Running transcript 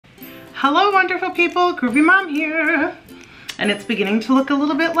Hello wonderful people, Groovy Mom here. And it's beginning to look a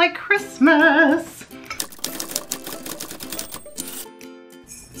little bit like Christmas.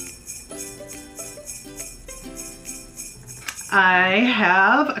 I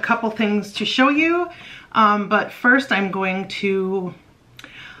have a couple things to show you, but first I'm going to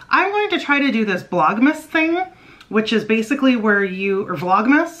try to do this VLOGMAS thing, which is basically where you, or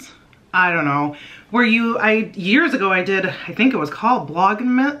VLOGMAS, I don't know, where you, years ago I did, I think it was called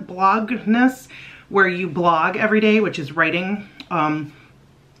Vlogmas, where you blog every day, which is writing, or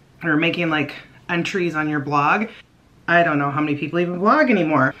making like entries on your blog. I don't know how many people even blog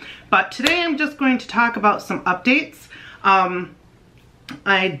anymore. But today I'm just going to talk about some updates.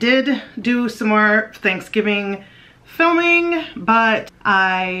 I did do some more Thanksgiving filming, but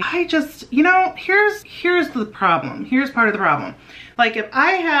I just, you know, here's the problem. Here's part of the problem. Like if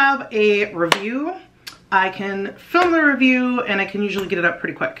I have a review, I can film the review and I can usually get it up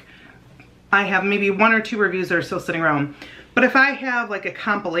pretty quick. I have maybe 1 or 2 reviews that are still sitting around. But if I have like a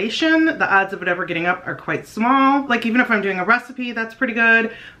compilation, the odds of it ever getting up are quite small. Like even if I'm doing a recipe, that's pretty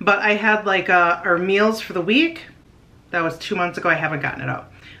good. But I had like our meals for the week. That was 2 months ago, I haven't gotten it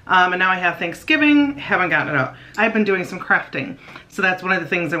up. And now I have Thanksgiving, haven't gotten it up. I've been doing some crafting. So that's one of the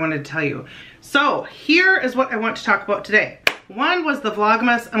things I wanted to tell you. So here is what I want to talk about today. One was the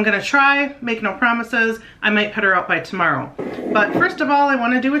Vlogmas. I'm gonna try, make no promises. I might put her out by tomorrow. But first of all, I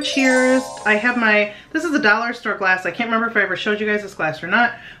wanna do a cheers. I have this is a dollar store glass. I can't remember if I ever showed you guys this glass or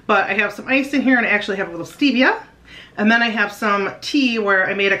not, but I have some ice in here and I actually have a little stevia. And then I have some tea where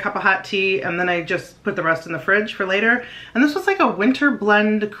I made a cup of hot tea and then I just put the rest in the fridge for later. And this was like a winter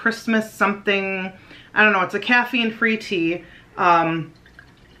blend Christmas something. I don't know, it's a caffeine-free tea. But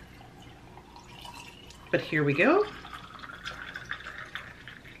here we go.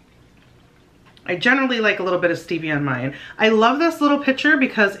 I generally like a little bit of stevia in mine. I love this little pitcher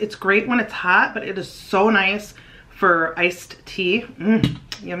because it's great when it's hot, but it is so nice for iced tea.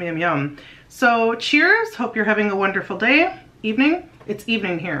 Yum, yum, yum. So cheers, hope you're having a wonderful day, evening. It's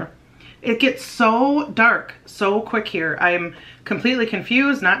evening here. It gets so dark so quick here. I'm completely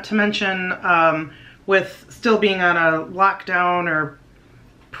confused, not to mention with still being on a lockdown or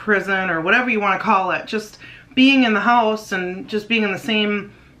prison or whatever you want to call it, just being in the house and just being in the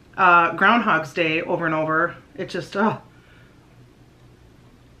same Groundhog's Day over and over. It just, You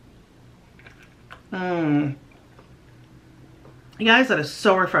guys, that is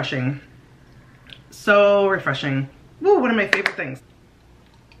so refreshing. So refreshing. Woo, one of my favorite things.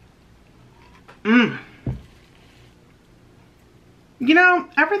 You know,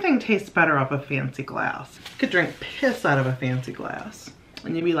 everything tastes better off a fancy glass. You could drink piss out of a fancy glass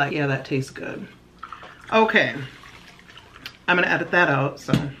and you'd be like, yeah, that tastes good. Okay. I'm gonna edit that out,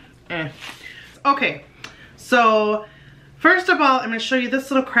 so Okay, so first of all, I'm gonna show you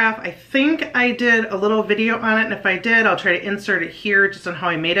this little craft. I think I did a little video on it, and if I did, I'll try to insert it here just on how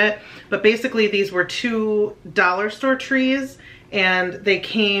I made it. But basically, these were 2 dollar store trees, and they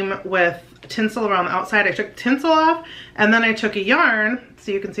came with tinsel around the outside. I took tinsel off, and then I took a yarn,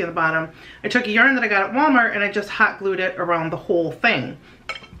 so you can see on the bottom. I took a yarn that I got at Walmart, and I just hot glued it around the whole thing.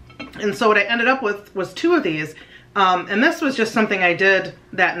 And so what I ended up with was 2 of these. And this was just something I did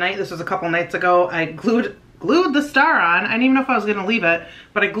that night. This was a couple nights ago. I glued the star on. I didn't even know if I was gonna leave it,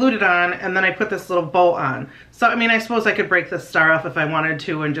 but I glued it on and then I put this little bow on. So, I mean, I suppose I could break this star off if I wanted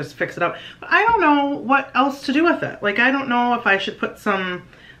to and just fix it up. But I don't know what else to do with it. Like, I don't know if I should put some,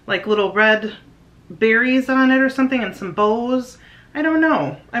 like, little red berries on it or something and some bows. I don't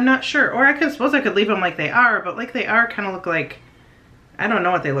know. I'm not sure. Or I suppose I could leave them like they are, but like they are kind of look like, I don't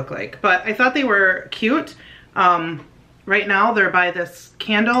know what they look like. But I thought they were cute. Right now they're by this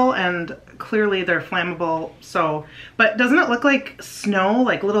candle and clearly they're flammable, so, but doesn't it look like snow,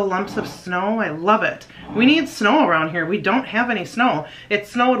 like little lumps of snow? I love it. We need snow around here. We don't have any snow. It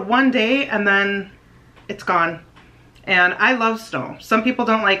snowed one day and then it's gone. And I love snow. Some people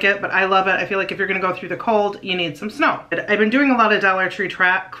don't like it, but I love it. I feel like if you're gonna go through the cold, you need some snow. I've been doing a lot of Dollar Tree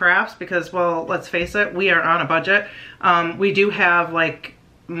crafts because, well, let's face it, we are on a budget. We do have like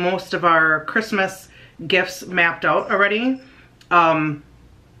most of our Christmas gifts mapped out already,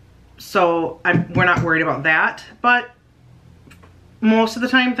 so we're not worried about that, but most of the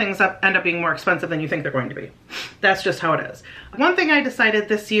time things end up being more expensive than you think they're going to be. That's just how it is. One thing I decided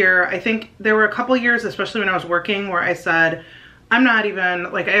this year, I think there were a couple years, especially when I was working, where I said, I'm not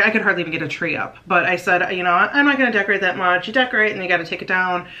even, like, I could hardly even get a tree up, but I said, you know, I'm not gonna decorate that much. You decorate and you gotta take it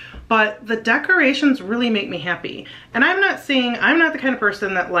down. But the decorations really make me happy. And I'm not the kind of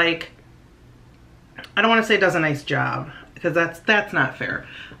person that, like, I don't want to say does a nice job, because that's not fair.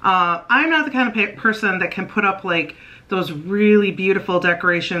 I'm not the kind of person that can put up like those really beautiful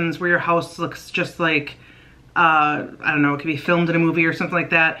decorations where your house looks just like, I don't know, it could be filmed in a movie or something like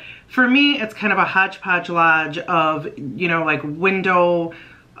that. For me, it's kind of a hodgepodge lodge of, you know, like window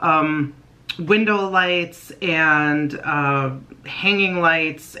lights and hanging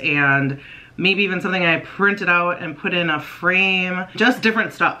lights, and maybe even something I printed out and put in a frame, just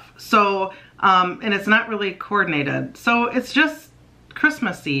different stuff. So, and it's not really coordinated. So it's just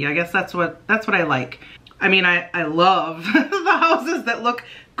Christmassy. I guess that's what I like. I mean, I love the houses that look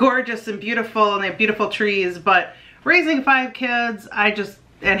gorgeous and beautiful and they have beautiful trees, but raising 5 kids,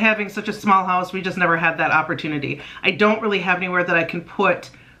 and having such a small house, we just never had that opportunity. I don't really have anywhere that I can put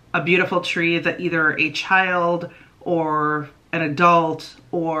a beautiful tree that either a child or an adult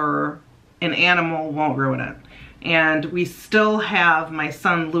or an animal won't ruin it. And we still have my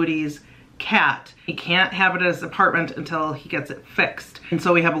son Ludi's cat. He can't have it at his apartment until he gets it fixed. And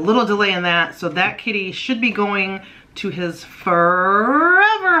so we have a little delay in that. So that kitty should be going to his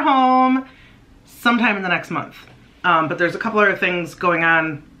forever home sometime in the next month. But there's a couple other things going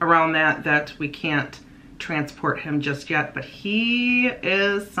on around that we can't transport him just yet, but he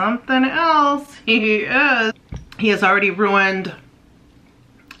is something else. He is. He has already ruined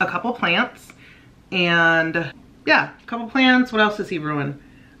a couple plants, and yeah, a couple plants. What else has he ruined?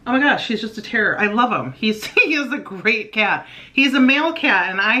 Oh my gosh, he's just a terror. I love him. He is a great cat. He's a male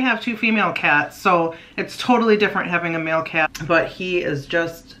cat, and I have 2 female cats, so it's totally different having a male cat, but he is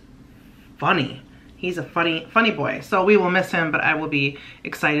just funny. He's a funny boy. So we will miss him, but I will be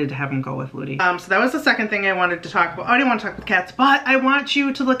excited to have him go with Ludi. So that was the second thing I wanted to talk about. I didn't want to talk about cats, but I want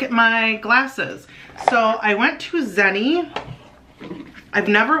you to look at my glasses. So I went to Zenni. I've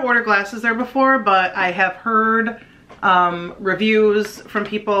never ordered glasses there before, but I have heard reviews from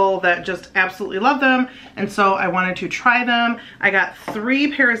people that just absolutely love them, and so I wanted to try them. I got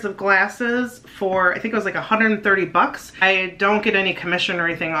 3 pairs of glasses for, I think it was like 130 bucks. I don't get any commission or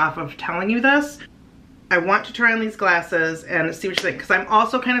anything off of telling you this. I want to try on these glasses and see what you think, because I'm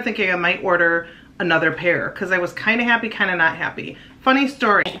also kind of thinking I might order another pair, because I was kind of happy, kind of not happy. Funny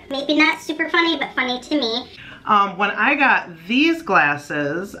story. Maybe not super funny, but funny to me. When I got these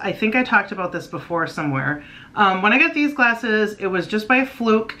glasses, I think I talked about this before somewhere. When I got these glasses, it was just by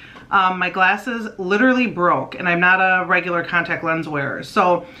fluke. My glasses literally broke, and I'm not a regular contact lens wearer.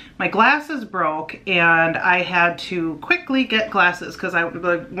 So my glasses broke, and I had to quickly get glasses because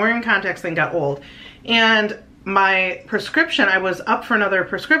the wearing contacts thing got old. And my prescription, I was up for another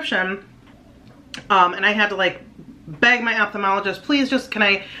prescription, and I had to like beg my ophthalmologist, please just,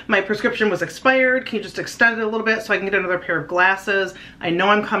 my prescription was expired, can you just extend it a little bit so I can get another pair of glasses? I know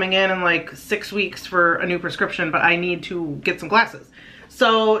I'm coming in like 6 weeks for a new prescription, but I need to get some glasses.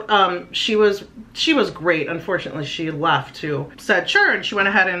 So she was great. Unfortunately, she left too. Said sure, and she went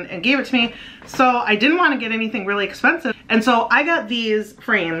ahead and gave it to me. So I didn't want to get anything really expensive. And so I got these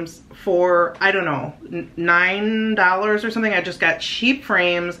frames for, I don't know, $9 or something. I just got cheap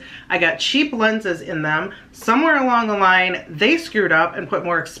frames. I got cheap lenses in them. Somewhere along the line, they screwed up and put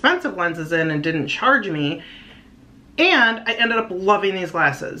more expensive lenses in and didn't charge me. And I ended up loving these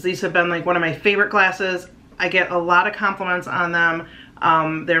glasses. These have been like one of my favorite glasses. I get a lot of compliments on them.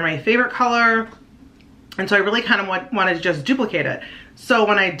 They're my favorite color, and so I really kind of wanted to just duplicate it. So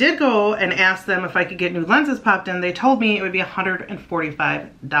when I did go and ask them if I could get new lenses popped in, they told me it would be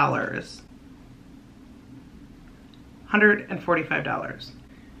 $145. $145.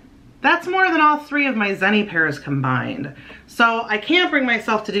 That's more than all 3 of my Zenni pairs combined. So I can't bring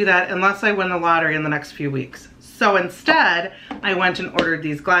myself to do that unless I win the lottery in the next few weeks. So instead, I went and ordered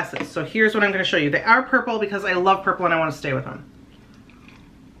these glasses. So here's what I'm going to show you. They are purple because I love purple and I want to stay with them.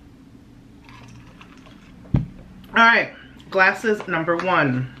 All right, glasses number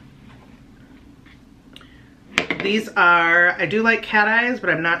 1. These are, I do like cat eyes, but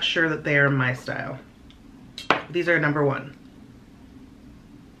I'm not sure that they are my style. These are number 1.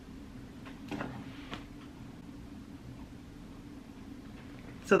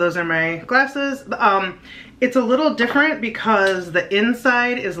 So those are my glasses. It's a little different because the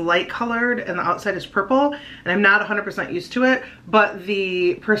inside is light colored and the outside is purple, and I'm not 100% used to it, but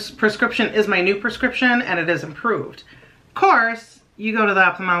the prescription is my new prescription and it is improved. Of course, you go to the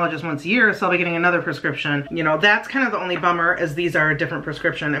ophthalmologist once a year, so I'll be getting another prescription. You know, that's kind of the only bummer, is these are a different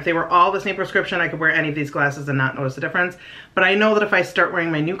prescription. If they were all the same prescription, I could wear any of these glasses and not notice the difference. But I know that if I start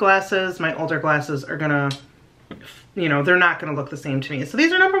wearing my new glasses, my older glasses are gonna, you know, they're not gonna look the same to me. So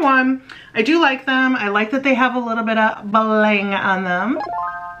these are number 1. I do like them. I like that they have a little bit of bling on them.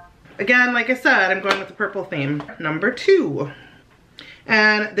 Again, like I said, I'm going with the purple theme. Number 2.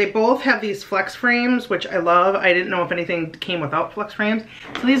 And they both have these flex frames, which I love. I didn't know if anything came without flex frames.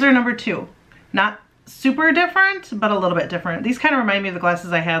 So these are number 2. Not super different, but a little bit different. These kind of remind me of the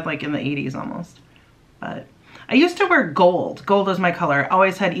glasses I had like in the 80s almost. But I used to wear gold. Gold was my color. I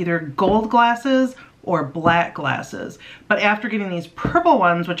always had either gold glasses or black glasses. But after getting these purple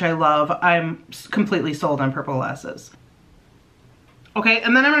ones, which I love, I'm completely sold on purple glasses. Okay,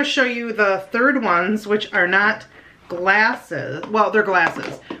 and then I'm going to show you the third ones, which are not glasses. Well, they're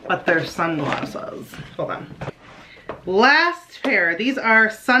glasses, but they're sunglasses. Hold on. Last pair, these are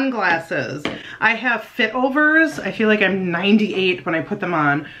sunglasses. I have fit overs. I feel like I'm 98 when I put them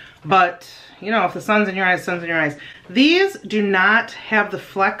on, but you know, if the sun's in your eyes, sun's in your eyes. These do not have the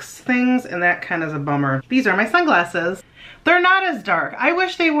flex things, and that kind of is a bummer. These are my sunglasses. They're not as dark. I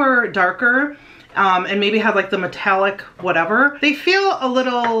wish they were darker and maybe had like the metallic whatever. They feel a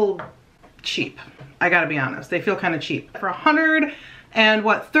little cheap. I gotta be honest. They feel kind of cheap. For $100 and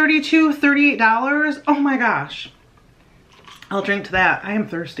what, $32, $38? Oh my gosh. I'll drink to that. I am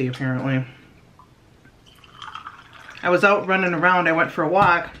thirsty apparently. I was out running around. I went for a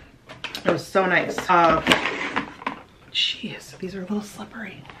walk. It was so nice. Jeez, these are a little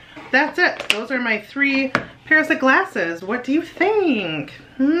slippery. That's it. Those are my 3 pairs of glasses. What do you think?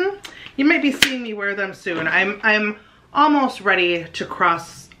 You might be seeing me wear them soon. I'm almost ready to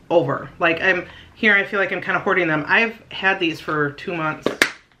cross over. Like I'm here, I feel like I'm kind of hoarding them. I've had these for 2 months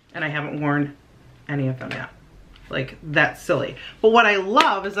and I haven't worn any of them yet. Like, that's silly. But what I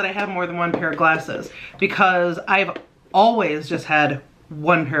love is that I have more than 1 pair of glasses because I've always just had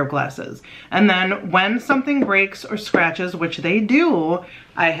 1 pair of glasses. And then when something breaks or scratches, which they do,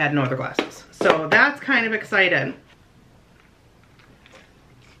 I had no other glasses. So that's kind of exciting.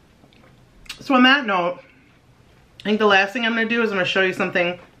 So on that note, I think the last thing I'm gonna do is I'm gonna show you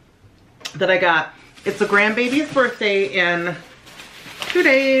something that I got. It's the grandbaby's birthday in 2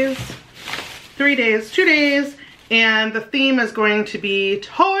 days, 3 days, 2 days. And the theme is going to be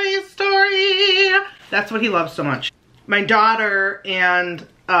Toy Story. That's what he loves so much. My daughter and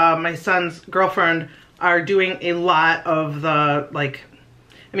my son's girlfriend are doing a lot of the, like,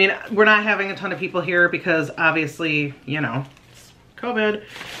 I mean, we're not having a ton of people here because obviously, you know, it's COVID,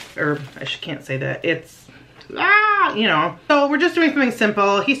 or I can't say that. It's, you know. So we're just doing something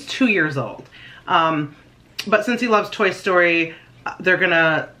simple. He's 2 years old. But since he loves Toy Story, they're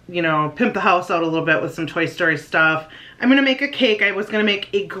gonna, you know, pimp the house out a little bit with some Toy Story stuff. I'm gonna make a cake. I was gonna make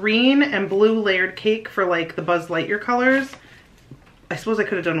a green and blue layered cake for like the Buzz Lightyear colors. I suppose I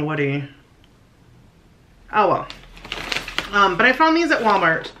could have done Woody. Oh well. But I found these at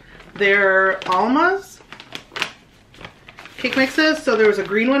Walmart. They're Alma's cake mixes. So there was a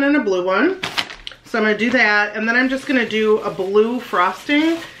green one and a blue one. So I'm gonna do that. And then I'm just gonna do a blue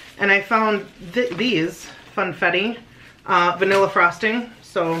frosting. And I found these Funfetti vanilla frosting.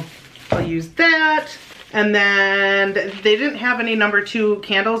 So I'll use that. And then they didn't have any #2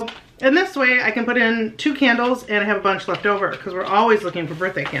 candles. And this way I can put in 2 candles and I have a bunch left over because we're always looking for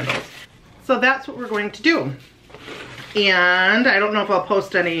birthday candles. So that's what we're going to do. And I don't know if I'll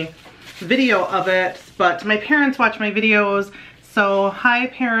post any video of it, but my parents watch my videos. So hi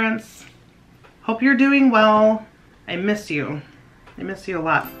parents, hope you're doing well. I miss you. I miss you a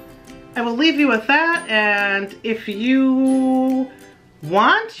lot. I will leave you with that, and if you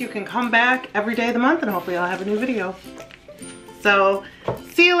want, you can come back every day of the month and hopefully I'll have a new video. So,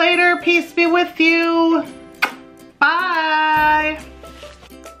 see you later. Peace be with you. Bye.